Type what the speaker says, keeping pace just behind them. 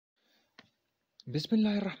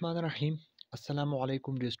Bismillahirrahmanirrahim. Assalamu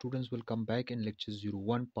alaikum dear students. Welcome back in lecture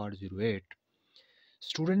 01 part 08.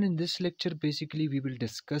 Student, in this lecture basically we will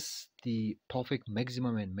discuss the topic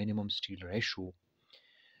maximum and minimum steel ratio.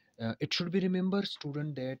 It should be remembered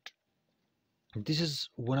student that this is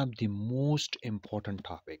one of the most important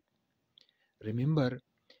topic. Remember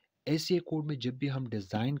ACI code में जब भी हम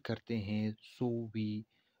design करते हैं so we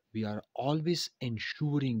are always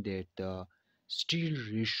ensuring that the steel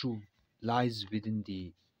ratio lies within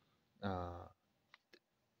uh,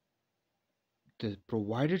 the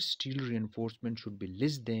provided steel reinforcement should be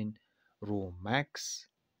less than rho max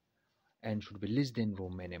and should be less than rho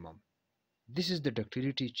minimum. This is the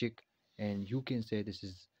ductility check, and you can say this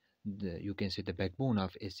is the backbone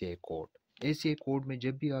of ACI code. ACI code में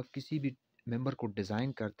जब भी आप किसी भी member को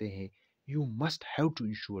design करते हैं you must have to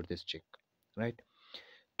ensure this check, right?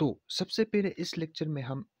 तो सबसे पहले इस लेक्चर में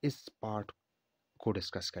हम इस पार्ट को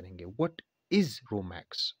डिस्कस करेंगे. What is rho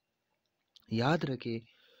max? याद रखें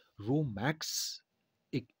रो मैक्स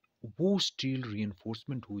एक वो स्टील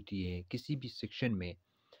रीइंफोर्समेंट होती है किसी भी सेक्शन में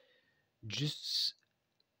जिस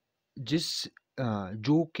जिस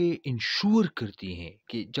जो कि इंश्योर करती हैं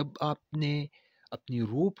कि जब आपने अपनी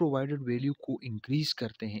रो प्रोवाइडेड वैल्यू को इंक्रीज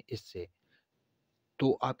करते हैं इससे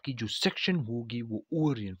तो आपकी जो सेक्शन होगी वो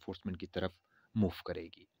ओवर रीइंफोर्समेंट की तरफ मूव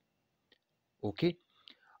करेगी. ओके,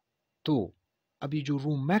 तो अभी जो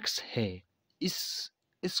रो मैक्स है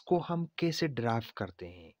इसको हम कैसे ड्राइव करते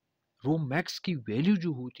हैं, रो मैक्स की वैल्यू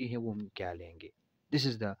जो होती है वो हम क्या लेंगे. This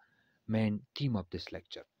is the main theme of this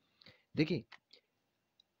lecture. देखिए,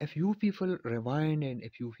 if you people rewind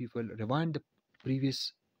the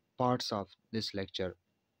previous parts of this lecture,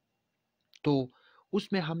 तो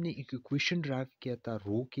उसमें हमने एक इक्वेशन ड्राइव किया था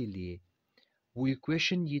रो के लिए. वो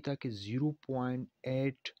इक्वेशन ये था कि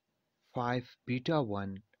 0.85 beta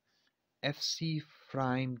 1 F C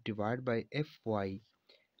prime divide by F Y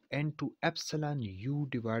n to epsilon u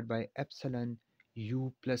divided by epsilon u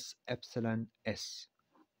plus epsilon s,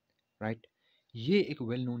 right. ये एक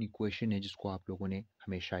वेल नोन इक्वेशन है जिसको आप लोगों ने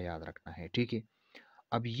हमेशा याद रखना है, ठीक है.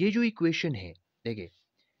 अब ये जो इक्वेशन है, देखिए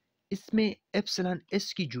इसमें एप्सिलॉन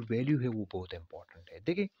एस की जो वैल्यू है वो बहुत इंपॉर्टेंट है.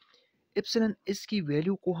 देखिए एप्सिलॉन एस की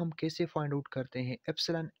वैल्यू को हम कैसे फाइंड आउट करते हैं.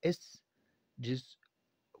 एप्सिलॉन एस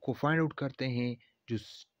जिसको फाइंड आउट करते हैं, जो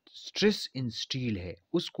स्ट्रेस इन स्टील है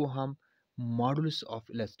उसको हम modulus of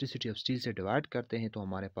elasticity of steel से डिवाइड करते हैं तो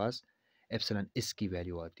हमारे पास एप्सिलॉन एस की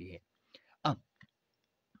वैल्यू आती है. अब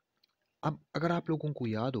अगर आप लोगों को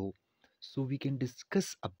याद हो, so we can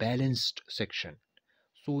discuss a balanced section.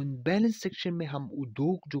 So in balance section में हम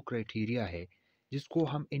दो जो क्राइटेरिया है जिसको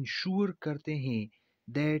हम इंश्योर करते हैं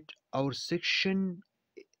दैट आवर सेक्शन,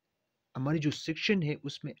 हमारी जो सेक्शन है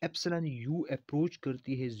उसमें एप्सिलॉन यू अप्रोच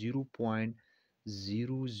करती है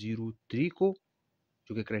 0.003 को,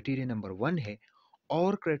 जो कि क्राइटेरिया नंबर 1 है.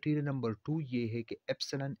 और क्राइटेरिया नंबर 2 ये है कि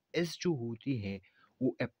एप्सिलॉन एस जो होती है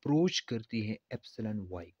वो अप्रोच करती है एप्सिलॉन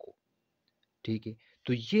वाई को, ठीक है.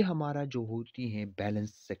 तो ये हमारा जो होती है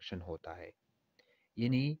बैलेंस सेक्शन होता है,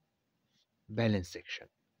 यानी बैलेंस सेक्शन,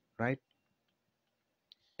 राइट.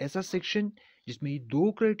 ऐसा सेक्शन जिसमें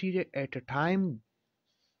दो criteria at a time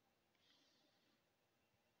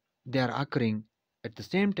they are occurring at the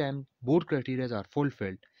same time, both criteria are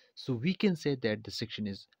fulfilled, so we can say that the section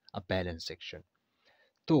is a balanced section.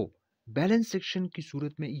 तो balance section की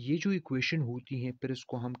सूरत में ये जो equation होती है फिर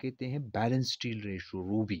इसको हम कहते हैं balance steel ratio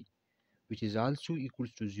रोबी, which is also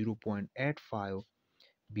equals to 0.85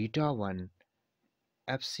 beta 1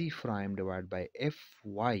 fc prime divided by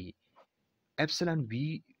fy.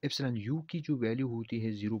 Epsilon you की जो वैल्यू होती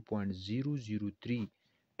है 0.003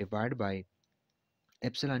 डिवाइड बाय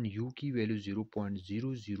एप्सिलॉन यू की वैल्यू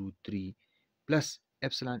 0.003 प्लस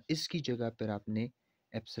एप्सिलॉन इसकी जगह पर आपने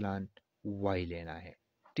एप्सिलॉन वाई लेना है,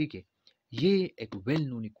 ठीक है. ये एक वेल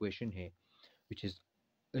नोन इक्वेशन है which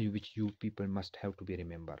you people must have to be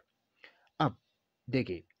remember. अब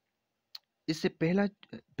देखिए, इससे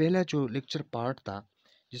पहला जो लेक्चर पार्ट था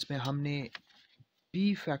जिसमें हमने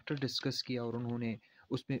पी फैक्टर डिस्कस किया और उन्होंने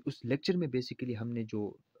उसमें उस लेक्चर में बेसिकली हमने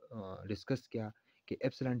जो डिस्कस किया कि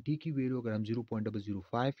एप्सिलॉन टी की वैल्यू अगर हम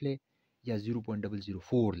 0.005 ले या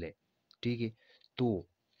 0.004 ले, ठीक है, तो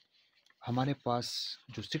हमारे पास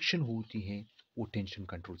जो सेक्शन होती हैं वो टेंशन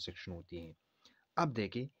कंट्रोल सेक्शन होती हैं. अब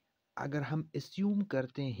देखिए, अगर हम एस्यूम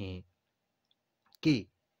करते हैं कि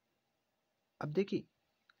अब देखिए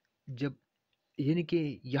जब यानी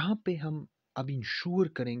कि यहाँ पे हम अब इंश्योर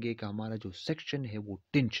करेंगे कि हमारा जो सेक्शन है वो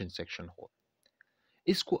टेंशन सेक्शन हो.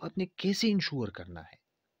 इसको आपने कैसे इंश्योर करना है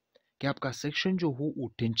कि आपका सेक्शन जो हो वो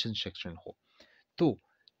टेंशन सेक्शन हो. तो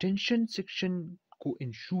टेंशन सेक्शन को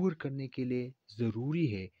इंश्योर करने के लिए ज़रूरी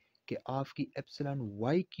है कि आपकी एप्सिलॉन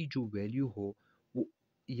वाई की जो वैल्यू हो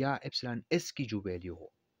या एप्सिलॉन एस की जो वैल्यू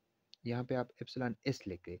हो, यहाँ पे आप एप्सिलॉन एस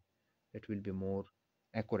लेके, it will be more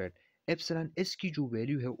accurate. Epsilon S की जो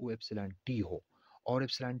वैल्यू है वो एप्सिलॉन टी हो, और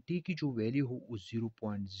एप्सिलॉन टी की जो वैल्यू हो वो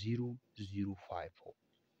 0.005 हो।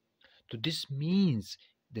 तो this means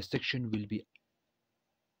the section will be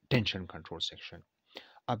tension control section.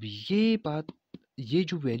 अब ये बात, ये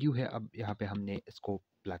जो वैल्यू है, अब यहाँ पे हमने इसको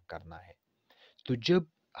प्लग करना है। तो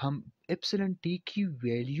जब हम एप्सिलॉन टी की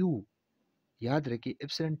वैल्यू, याद रखिए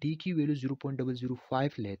एप्सिलॉन टी की वैल्यू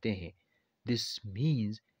 0.005 लेते हैं, दिस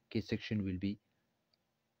मीन्स कि section will be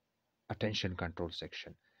a tension control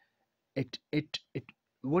section. It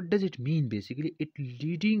what does it mean? Basically it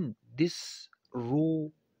leading this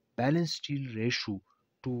row balance steel ratio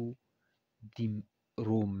to the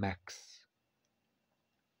row max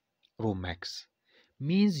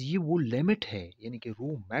means ये वो limit है, यानी कि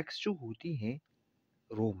रो max जो होती है,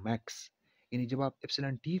 रो मैक्स, यानी जब आप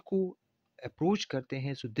एप्सिलॉन टी को अप्रोच करते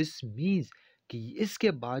हैं, सो दिस मीन्स कि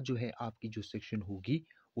इसके बाद जो है आपकी जो सेक्शन होगी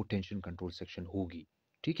वो टेंशन कंट्रोल सेक्शन होगी।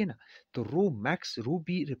 ठीक है ना। तो रो मैक्स, रो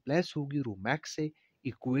बी रिप्लेस होगी रो मैक्स से,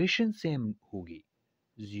 इक्वेशन सेम होगी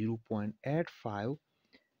 0.85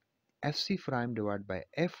 F C prime divide by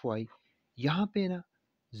F Y, यहाँ पे ना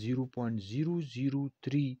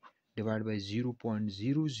 0.003 डिवाइड बाई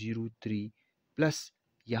 0.003 प्लस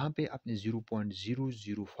यहाँ पे आपने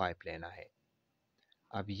 0.005 लेना है।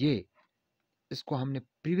 अब ये इसको हमने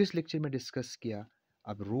प्रीवियस लेक्चर में डिस्कस किया।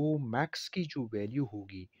 अब रो मैक्स की जो वैल्यू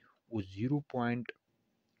होगी वो 0.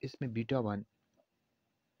 इसमें बीटा 1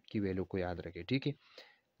 की वैल्यू को याद रखें, ठीक है।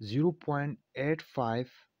 0.85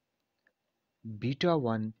 beta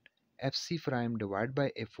 1 F C prime divide by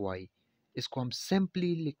F Y, इसको हम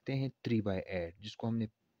सिंपली लिखते हैं 3/8, जिसको हमने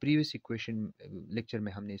प्रीवियस इक्वेशन लेक्चर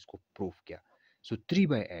में हमने इसको प्रूव किया। सो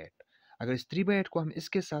 3/8, अगर इस 3/8 को हम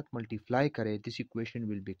इसके साथ मल्टीप्लाई करें, this equation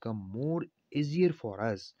will become more easier for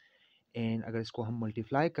us, and अगर इसको हम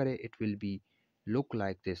मल्टीप्लाई करें it will be look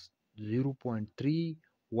like this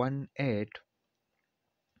 0.318।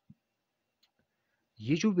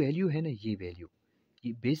 ये जो वैल्यू है ना, ये वैल्यू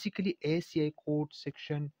ये बेसिकली ACI कोड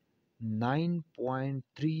सेक्शन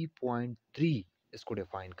 9.3.3 इसको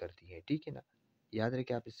डिफाइन करती है, ठीक है ना। याद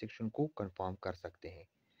रखें, आप इस सेक्शन को कंफर्म कर सकते हैं।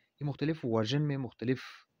 ये मुख्तलिफ वर्जन में मुख्तलिफ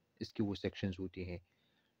इसकी वो सेक्शंस होती हैं,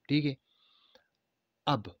 ठीक है।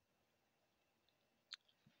 अब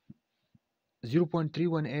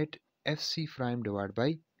 0.318 F C prime divide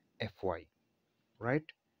by F Y,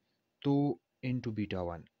 right, तो इनटू बीटा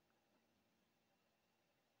 1,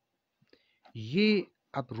 ये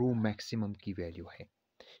अब रो मैक्सिमम की वैल्यू है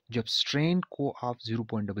जब स्ट्रेन को आप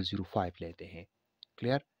 0.005 लेते हैं।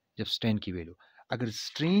 क्लियर, जब स्ट्रेन की वैल्यू, अगर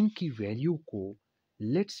स्ट्रेन की वैल्यू को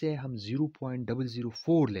लेट से हम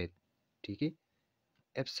 0.004 ले, ठीक है,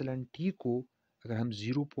 एप्सिलॉन टी को अगर हम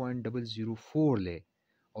 0.004 ले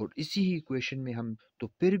और इसी ही इक्वेशन में हम, तो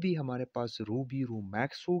फिर भी हमारे पास रो बी रो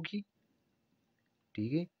मैक्स होगी,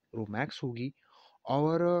 ठीक है, रो मैक्स होगी,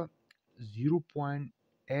 और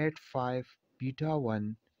 0.85 beta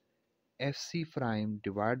 1 F C prime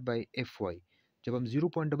divide by F Y, जब हम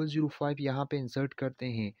 0.005 यहाँ पे इंसर्ट करते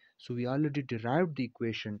हैं, so we already derived the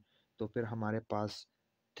equation, तो फिर हमारे पास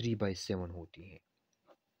 3/7 होती हैं।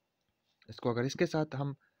 इसको अगर इसके साथ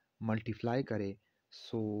हम मल्टीप्लाई करें,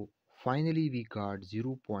 so finally we got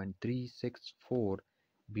 0.364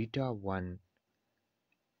 beta 1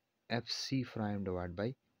 F C prime divide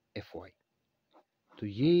by F Y. तो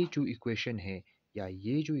ये जो इक्वेशन है, या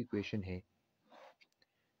ये जो इक्वेशन है,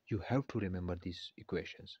 you have to remember this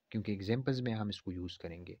equations, क्योंकि एग्जांपल्स में हम इसको यूज़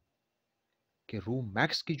करेंगे कि रो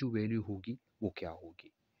मैक्स की जो वैल्यू होगी वो क्या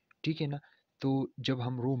होगी, ठीक है ना। तो जब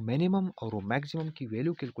हम रो मिनिमम और रो मैक्सिमम की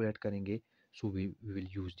वैल्यू कैलकुलेट करेंगे, so we will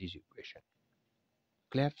use this equation.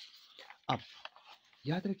 Clear. अब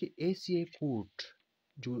याद रखिए ACI कोड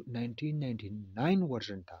जो 1999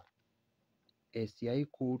 वर्जन था, ACI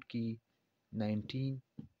कोड की 19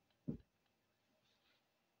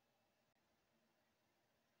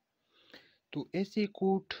 तो ACI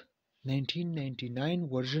कोड 1999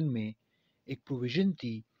 वर्जन में एक प्रोविज़न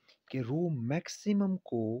थी कि रो मैक्सिमम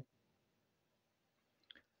को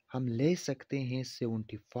हम ले सकते हैं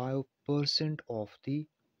 75% ऑफ द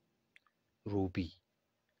रो बी,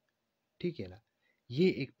 ठीक है ना। ये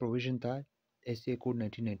एक प्रोविज़न था ACI कोड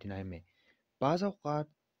 1999 में। बाज़ औक़ात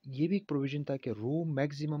ये भी एक प्रोविज़न था कि रो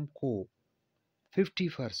मैक्सिमम को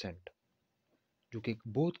 50%, जो कि एक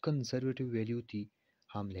बहुत कंजर्वेटिव वैल्यू थी,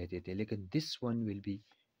 हम लेते थे, लेकिन this one will be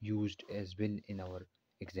used as well in our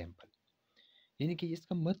example. यानी कि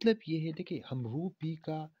इसका मतलब ये है, देखिए हम रो बी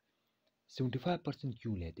का 75%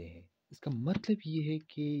 क्यों लेते हैं, इसका मतलब ये है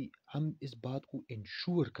कि हम इस बात को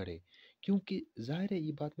इंश्योर करें क्योंकि ज़ाहिर है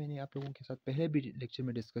ये बात मैंने आप लोगों के साथ पहले भी लेक्चर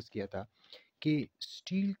में डिस्कस किया था कि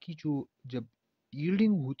स्टील की जो जब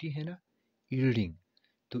यील्डिंग होती है ना, यील्डिंग,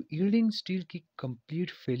 तो यील्डिंग स्टील की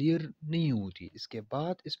कंप्लीट फेलियर नहीं होती, इसके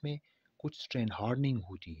बाद इसमें कुछ स्ट्रेन हार्डनिंग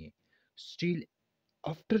होती है। Steel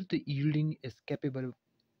after the yielding is capable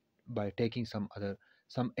by taking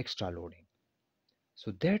some extra loading.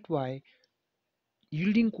 So that why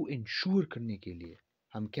yielding को इंश्योर करने के लिए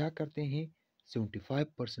हम क्या करते हैं,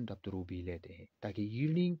 75% ऑफ द रो भी लेते हैं ताकि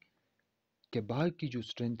यील्डिंग के बाद की जो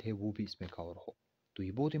स्ट्रेंथ है वो भी इसमें कवर हो। तो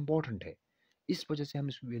ये बहुत इंपॉर्टेंट है, इस वजह से हम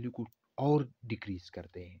इस वैल्यू को और डिक्रीज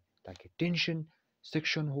करते हैं ताकि टेंशन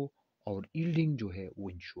सेक्शन हो और यील्डिंग जो है वो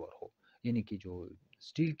इंश्योर हो, यानी कि जो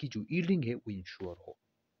स्टील की जो यील्डिंग है वो इंश्योर हो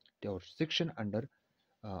और सेक्शन अंडर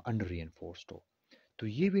अंडर रीइंफोर्स्ड हो। तो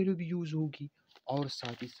ये वैल्यू भी यूज़ होगी और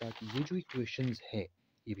साथ ही साथ ये जो इक्वेशंस है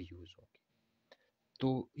ये भी यूज़ होगी।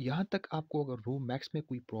 तो यहाँ तक आपको अगर रो मैक्स में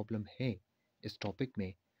कोई प्रॉब्लम है इस टॉपिक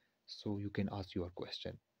में, so you can ask your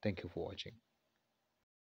question. Thank you for watching.